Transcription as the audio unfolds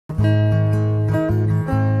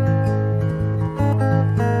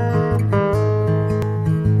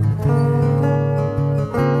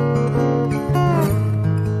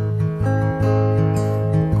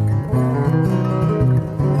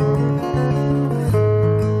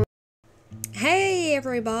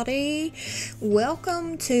everybody.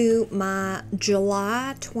 Welcome to my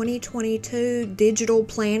July 2022 digital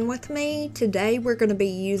plan with me. Today we're going to be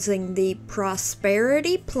using the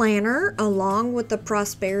Prosperity Planner along with the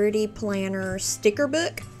Prosperity Planner sticker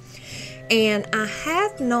book. And I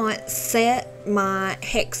have not set my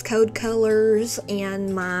hex code colors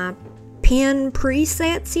and my pen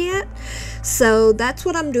presets yet. So that's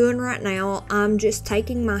what I'm doing right now. I'm just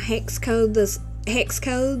taking my hex codes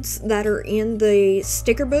that are in the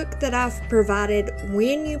sticker book that I've provided.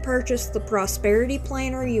 When you purchase the Prosperity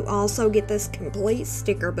Planner, you also get this complete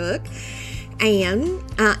sticker book, and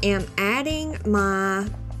I am adding my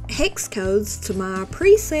hex codes to my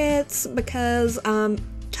presets because I'm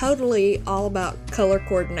totally all about color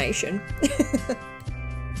coordination.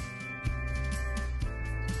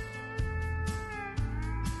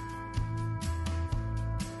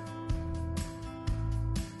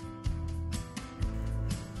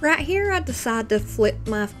 Right here, I decided to flip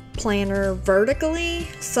my planner vertically.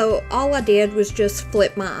 So all I did was just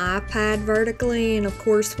flip my iPad vertically. And of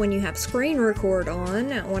course, when you have screen record on,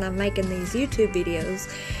 when I'm making these YouTube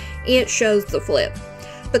videos, it shows the flip.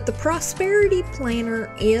 But the Prosperity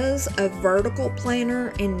Planner is a vertical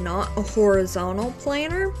planner and not a horizontal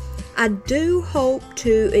planner. I do hope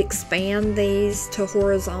to expand these to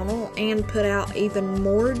horizontal and put out even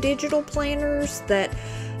more digital planners that,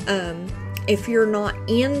 if you're not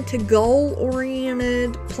into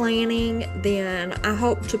goal-oriented planning, then I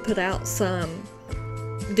hope to put out some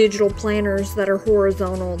digital planners that are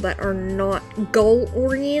horizontal that are not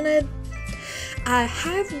goal-oriented. I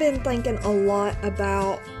have been thinking a lot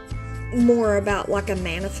more about like a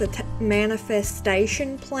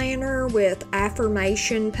manifestation planner with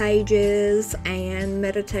affirmation pages and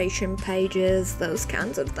meditation pages, those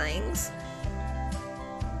kinds of things.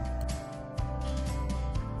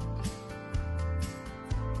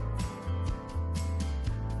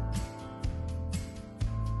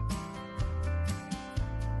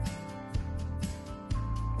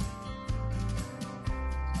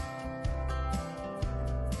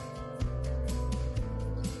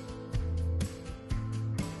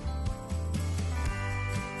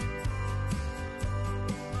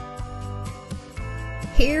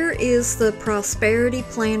 Here is the Prosperity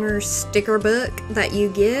Planner sticker book that you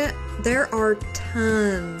get. There are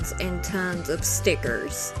tons and tons of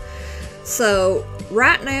stickers. So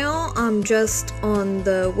right now I'm just on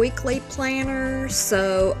the weekly planner,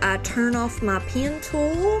 so I turn off my pen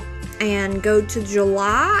tool and go to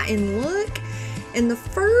July and look. And the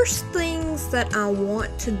first things that I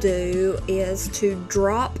want to do is to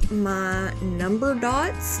drop my number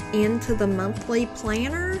dots into the monthly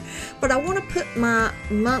planner, but I want to put my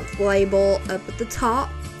month label up at the top.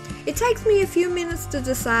 It takes me a few minutes to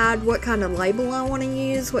decide what kind of label I want to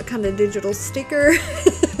use, what kind of digital sticker.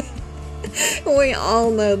 We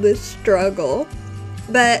all know this struggle.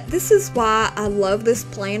 But this is why I love this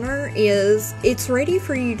planner, is it's ready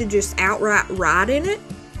for you to just outright write in it.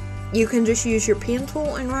 You can just use your pen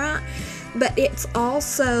tool and write, but it's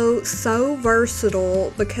also so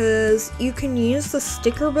versatile because you can use the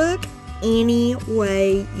sticker book any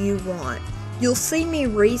way you want. You'll see me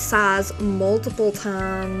resize multiple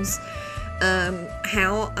times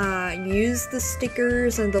how I use the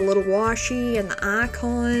stickers and the little washi and the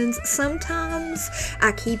icons. Sometimes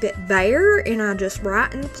I keep it there and I just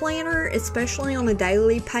write in the planner, especially on a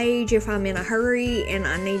daily page if I'm in a hurry and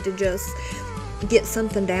I need to just get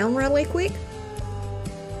something down really quick.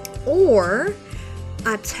 Or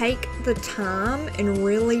I take the time and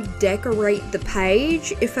really decorate the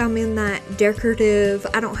page if I'm in that decorative,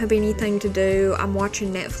 I don't have anything to do, I'm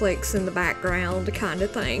watching Netflix in the background kind of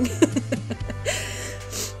thing.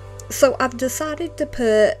 So I've decided to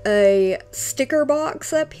put a sticker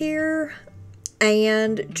box up here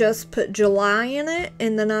and just put July in it,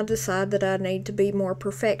 and then I decide that I need to be more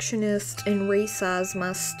perfectionist and resize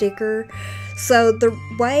my sticker. So the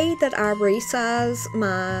way that I resize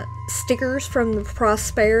my stickers from the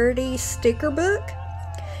Prosperity sticker book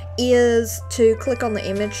is to click on the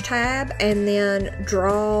image tab and then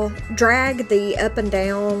drag the up and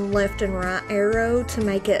down, left and right arrow to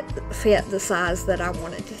make it fit the size that I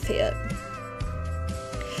want it to fit.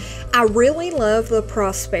 I really love the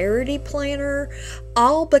Prosperity Planner,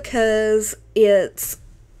 all because it's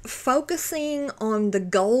focusing on the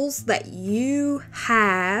goals that you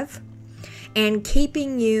have and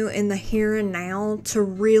keeping you in the here and now to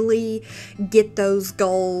really get those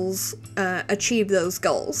goals, achieve those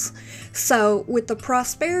goals. So with the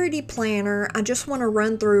Prosperity Planner, I just want to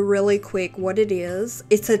run through really quick what it is.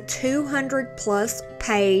 It's a 200 plus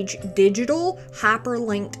page digital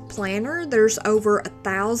hyperlinked planner. There's over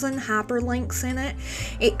 1,000 hyperlinks in it.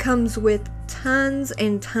 It comes with tons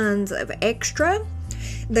and tons of extra.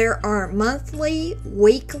 There are monthly,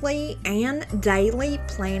 weekly, and daily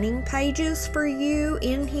planning pages for you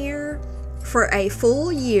in here for a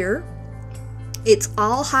full year. It's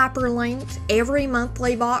all hyperlinked. Every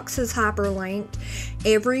monthly box is hyperlinked.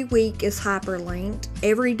 Every week is hyperlinked.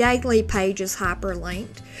 Every daily page is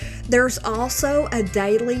hyperlinked. There's also a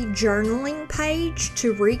daily journaling page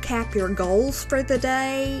to recap your goals for the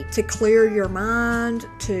day, to clear your mind,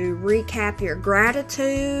 to recap your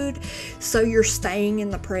gratitude, so you're staying in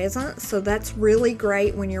the present. So that's really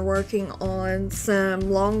great when you're working on some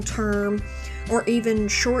long-term or even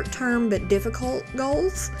short-term but difficult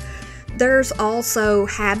goals. There's also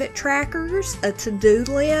habit trackers, a to-do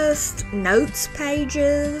list, notes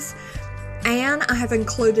pages, and I have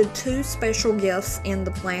included 2 special gifts in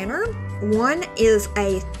the planner. One is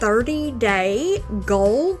a 30-day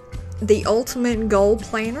goal, the ultimate goal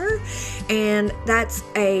planner, and that's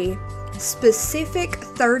a specific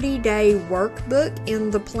 30-day workbook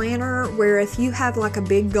in the planner where if you have like a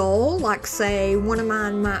big goal, like say one of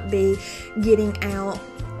mine might be getting out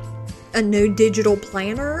a new digital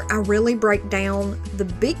planner, I really break down the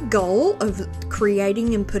big goal of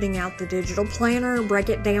creating and putting out the digital planner, break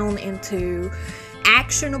it down into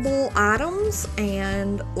actionable items,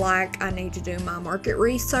 and like I need to do my market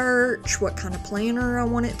research, what kind of planner I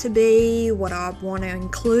want it to be, what I want to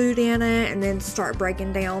include in it, and then start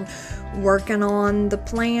breaking down working on the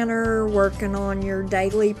planner, working on your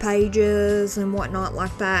daily pages and whatnot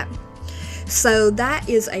like that. So that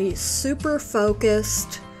is a super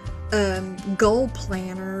focused goal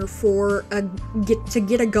planner for to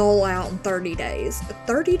get a goal out in 30 days.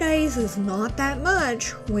 30 days is not that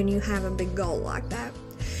much when you have a big goal like that.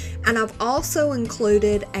 And I've also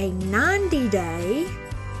included a 90-day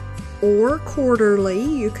or quarterly,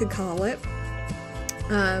 you could call it,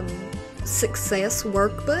 success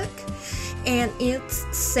workbook. And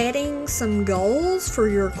it's setting some goals for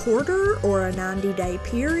your quarter or a 90-day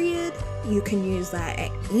period. You can use that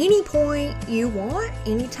at any point you want,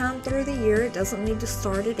 anytime through the year. It doesn't need to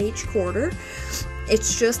start at each quarter.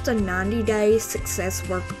 It's just a 90-day success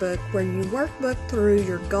workbook where you workbook through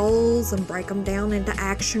your goals and break them down into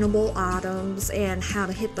actionable items and how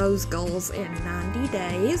to hit those goals in 90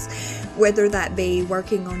 days, whether that be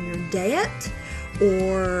working on your debt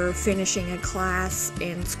or finishing a class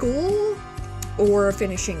in school, or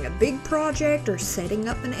finishing a big project, or setting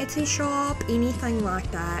up an Etsy shop, anything like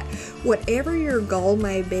that. Whatever your goal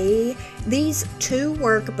may be, these 2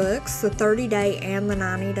 workbooks, the 30-day and the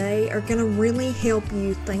 90-day, are going to really help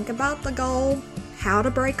you think about the goal, how to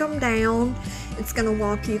break them down. It's going to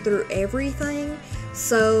walk you through everything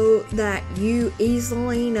so that you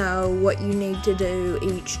easily know what you need to do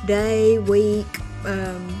each day, week,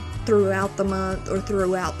 throughout the month, or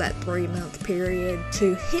throughout that 3-month period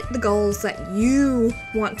to hit the goals that you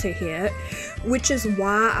want to hit, which is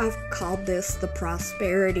why I've called this the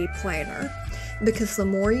Prosperity Planner. Because the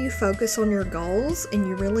more you focus on your goals and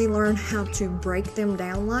you really learn how to break them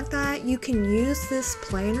down like that, you can use this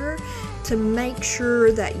planner to make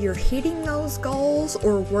sure that you're hitting those goals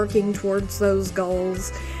or working towards those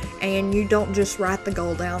goals, and you don't just write the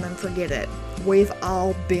goal down and forget it. We've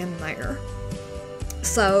all been there.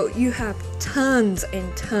 So you have tons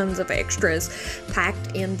and tons of extras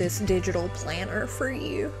packed in this digital planner for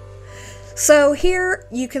you. So here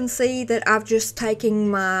you can see that I've just taken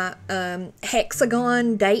my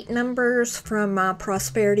hexagon date numbers from my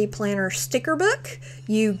Prosperity Planner sticker book.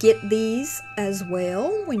 You get these as well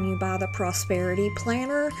when you buy the Prosperity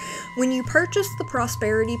Planner. When you purchase the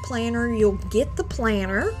Prosperity Planner, you'll get the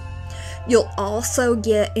planner. You'll also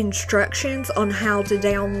get instructions on how to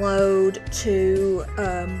download to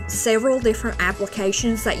several different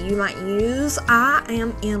applications that you might use. I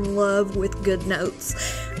am in love with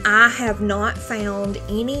GoodNotes. I have not found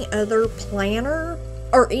any other planner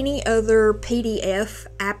or any other PDF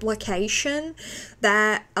application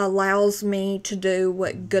that allows me to do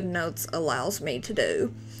what GoodNotes allows me to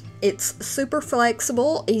do. It's super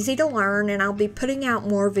flexible, easy to learn, and I'll be putting out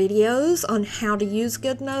more videos on how to use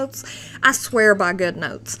GoodNotes. I swear by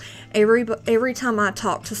GoodNotes. Every time I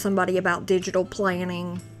talk to somebody about digital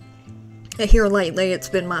planning, here lately it's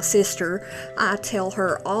been my sister, I tell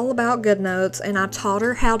her all about GoodNotes, and I taught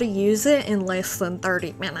her how to use it in less than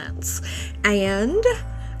 30 minutes. And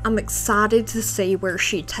I'm excited to see where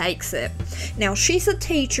she takes it. Now, she's a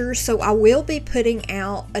teacher, so I will be putting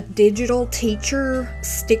out a digital teacher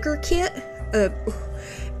sticker kit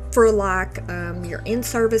for like your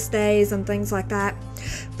in-service days and things like that.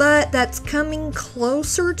 But that's coming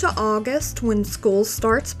closer to August when school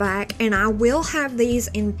starts back, and I will have these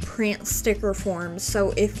in print sticker forms.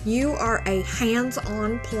 So if you are a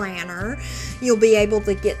hands-on planner, you'll be able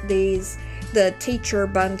to get these, the teacher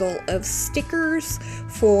bundle of stickers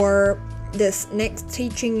for this next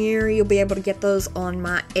teaching year. You'll be able to get those on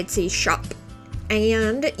my Etsy shop.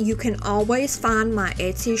 And you can always find my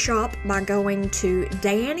Etsy shop by going to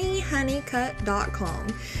DaniHoneycutt.com.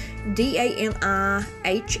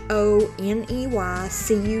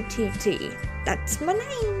 DaniHoneycutt. That's my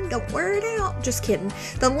name. Don't wear it out. Just kidding.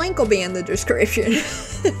 The link will be in the description.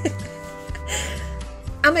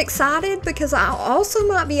 I'm excited because I also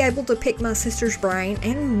might be able to pick my sister's brain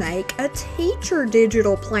and make a teacher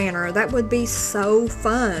digital planner. That would be so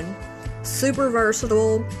fun. Super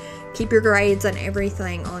versatile. Keep your grades and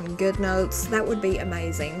everything on good notes. That would be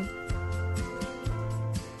amazing.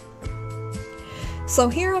 So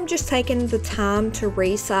here I'm just taking the time to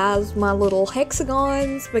resize my little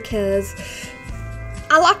hexagons because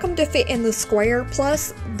I like them to fit in the square.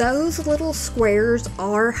 Plus, those little squares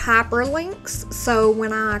are hyperlinks. So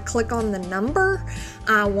when I click on the number,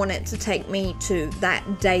 I want it to take me to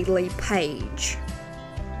that daily page.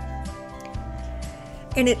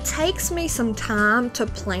 And it takes me some time to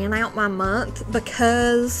plan out my month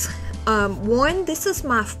because one, this is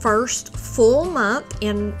my first full month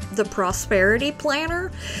in the Prosperity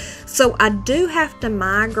Planner, so I do have to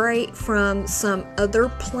migrate from some other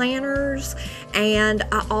planners, and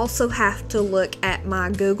I also have to look at my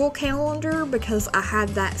Google Calendar because I had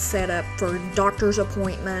that set up for doctor's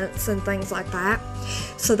appointments and things like that.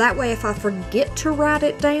 So that way if I forget to write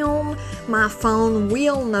it down, my phone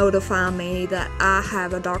will notify me that I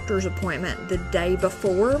have a doctor's appointment the day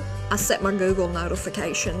before. I set my Google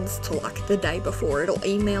notifications to like the day before. It'll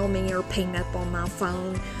email me or ping up on my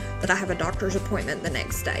phone that I have a doctor's appointment the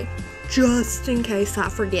next day, just in case I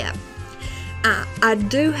forget. I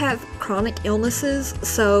do have chronic illnesses,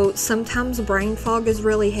 so sometimes brain fog is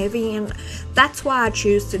really heavy, and that's why I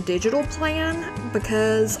choose to digital plan,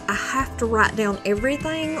 because I have to write down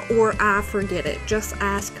everything or I forget it. Just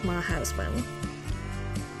ask my husband.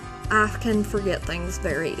 I can forget things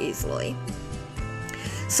very easily.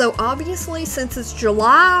 So obviously, since it's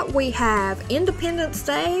July, we have Independence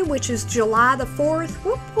Day, which is July the 4th.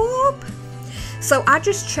 Whoop whoop. So I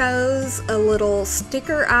just chose a little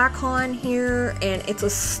sticker icon here, and it's a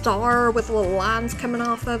star with little lines coming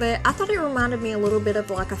off of it. I thought it reminded me a little bit of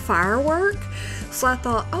like a firework. So I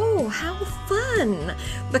thought, oh, how fun.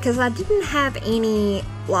 Because I didn't have any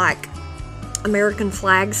like American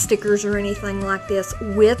flag stickers or anything like this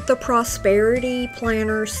with the Prosperity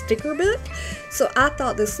Planner sticker book. So I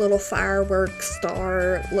thought this little firework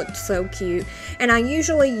star looked so cute. And I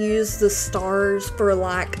usually use the stars for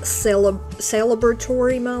like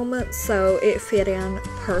celebratory moments, so it fit in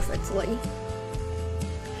perfectly.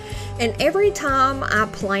 And every time I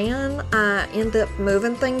plan, I end up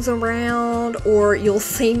moving things around, or you'll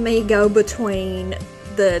see me go between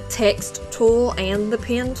the text tool and the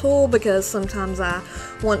pen tool, because sometimes I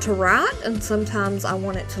want to write and sometimes I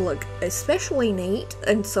want it to look especially neat,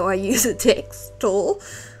 and so I use a text tool.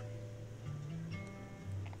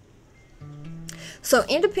 So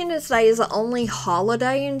Independence Day is the only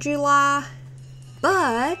holiday in July,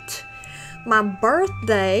 but my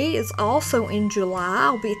birthday is also in July.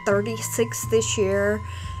 I'll be 36 this year.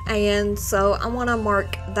 And so I want to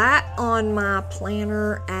mark that on my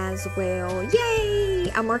planner as well. Yay!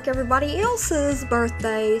 I mark everybody else's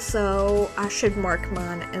birthday, so I should mark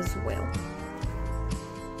mine as well.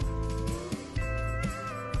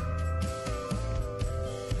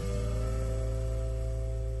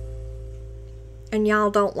 And y'all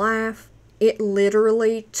don't laugh. It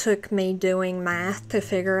literally took me doing math to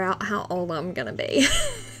figure out how old I'm gonna be.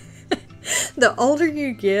 The older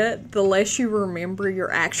you get, the less you remember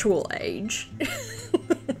your actual age.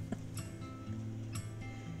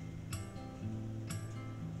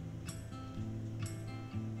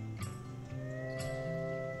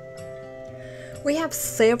 We have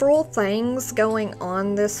several things going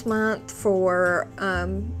on this month for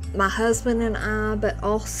my husband and I, but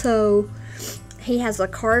also he has a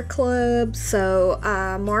car club, so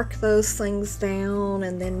I mark those things down.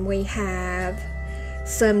 And then we have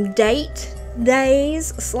some date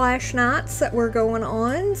days / nights that we're going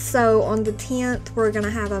on. So on the 10th, we're gonna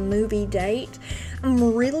have a movie date.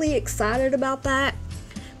 I'm really excited about that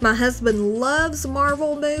My husband loves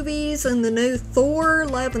Marvel movies, and the new Thor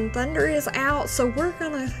Love and Thunder is out, so we're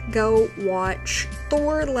gonna go watch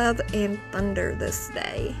Thor Love and Thunder this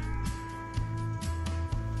day.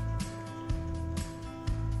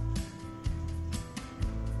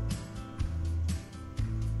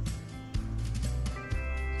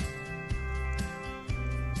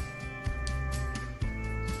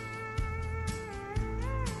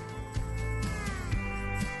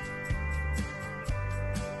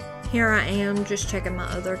 Here I am just checking my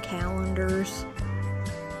other calendars.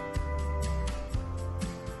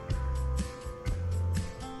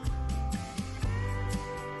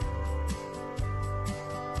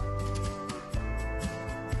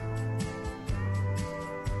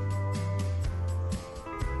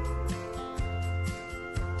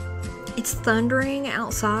 It's thundering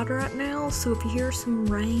outside right now, so if you hear some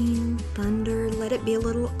rain, thunder, let it be a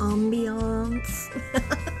little ambiance.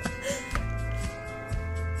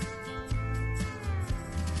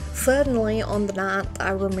 Suddenly on the 9th,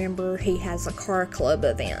 I remember he has a car club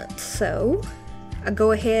event, so I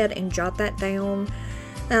go ahead and jot that down.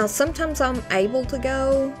 Now, sometimes I'm able to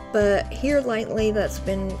go, but here lately that's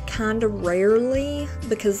been kind of rarely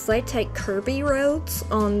because they take curvy roads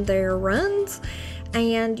on their runs,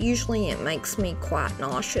 and usually it makes me quite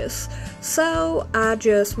nauseous. So I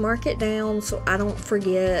just mark it down so I don't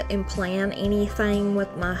forget and plan anything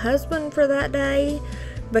with my husband for that day,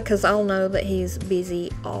 because I'll know that he's busy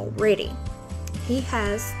already. He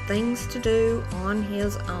has things to do on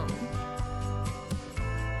his own.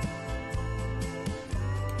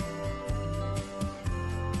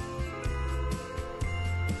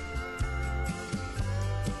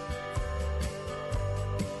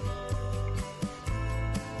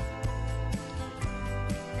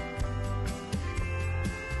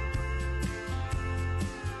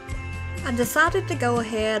 I decided to go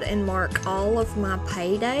ahead and mark all of my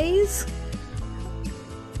paydays,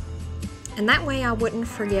 and that way I wouldn't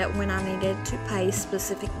forget when I needed to pay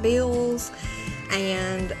specific bills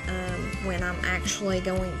and when I'm actually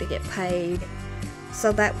going to get paid,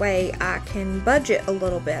 so that way I can budget a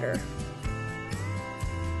little better.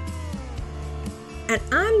 And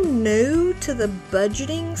I'm new to the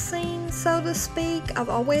budgeting scene, so to speak. I've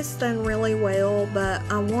always done really well, but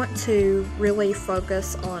I want to really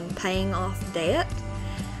focus on paying off debt.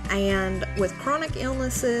 And with chronic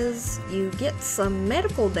illnesses, you get some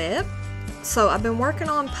medical debt. So I've been working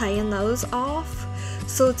on paying those off.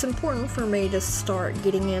 So it's important for me to start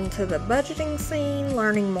getting into the budgeting scene,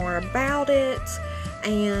 learning more about it,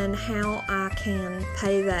 and how I can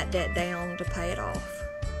pay that debt down to pay it off.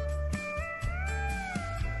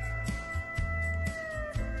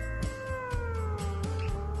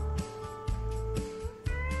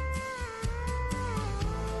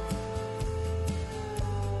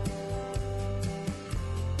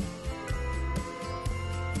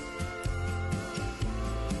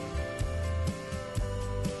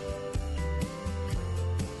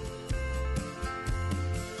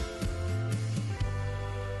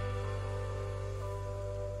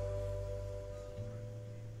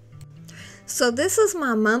 So this is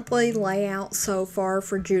my monthly layout so far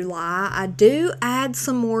for July. I do add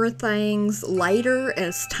some more things later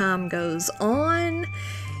as time goes on.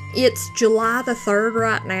 It's July the 3rd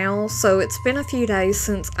right now, so it's been a few days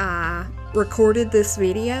since I recorded this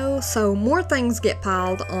video, so more things get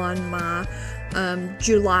piled on my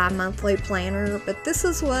July monthly planner, but this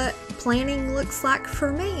is what planning looks like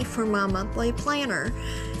for me for my monthly planner.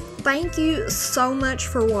 Thank you so much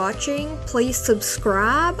for watching. Please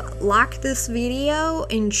subscribe, like this video,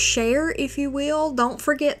 and share if you will. Don't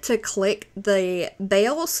forget to click the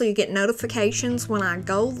bell so you get notifications when I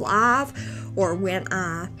go live or when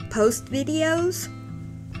I post videos.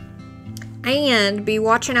 And be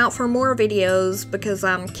watching out for more videos because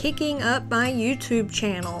I'm kicking up my YouTube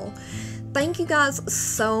channel. Thank you guys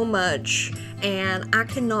so much, and I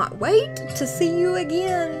cannot wait to see you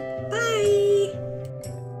again. Bye!